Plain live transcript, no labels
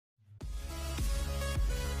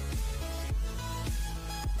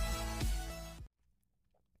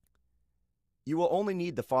You will only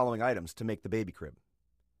need the following items to make the baby crib.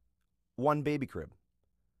 1 baby crib.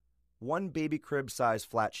 1 baby crib size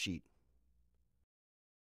flat sheet.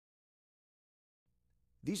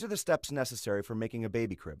 These are the steps necessary for making a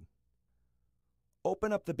baby crib.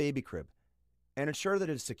 Open up the baby crib and ensure that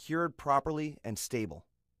it is secured properly and stable.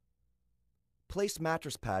 Place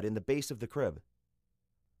mattress pad in the base of the crib.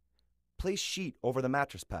 Place sheet over the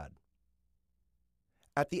mattress pad.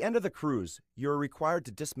 At the end of the cruise, you are required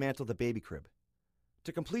to dismantle the baby crib.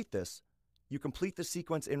 To complete this, you complete the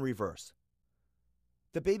sequence in reverse.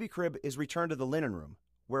 The baby crib is returned to the linen room,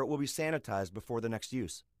 where it will be sanitized before the next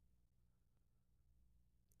use.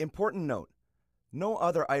 Important note: no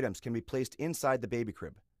other items can be placed inside the baby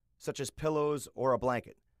crib, such as pillows or a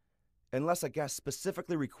blanket, unless a guest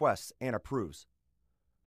specifically requests and approves.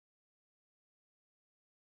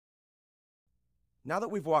 Now that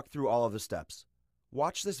we've walked through all of the steps,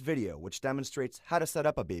 watch this video which demonstrates how to set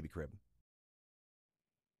up a baby crib.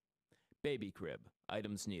 Baby crib.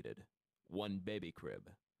 Items needed. 1 baby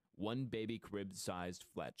crib. 1 baby crib sized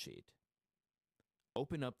flat sheet.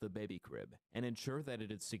 Open up the baby crib and ensure that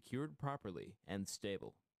it is secured properly and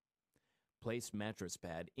stable. Place mattress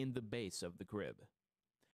pad in the base of the crib.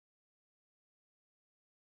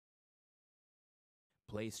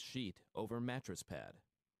 Place sheet over mattress pad.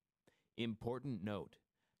 Important note: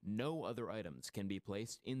 no other items can be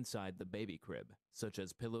placed inside the baby crib, such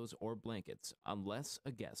as pillows or blankets, unless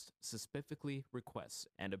a guest specifically requests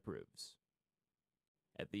and approves.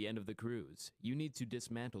 At the end of the cruise, you need to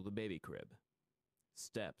dismantle the baby crib.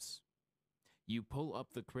 Steps: you pull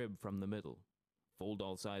up the crib from the middle, fold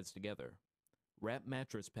all sides together, wrap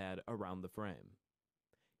mattress pad around the frame.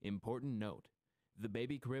 Important note: the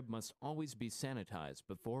baby crib must always be sanitized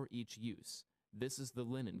before each use. This is the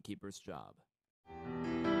linen keeper's job.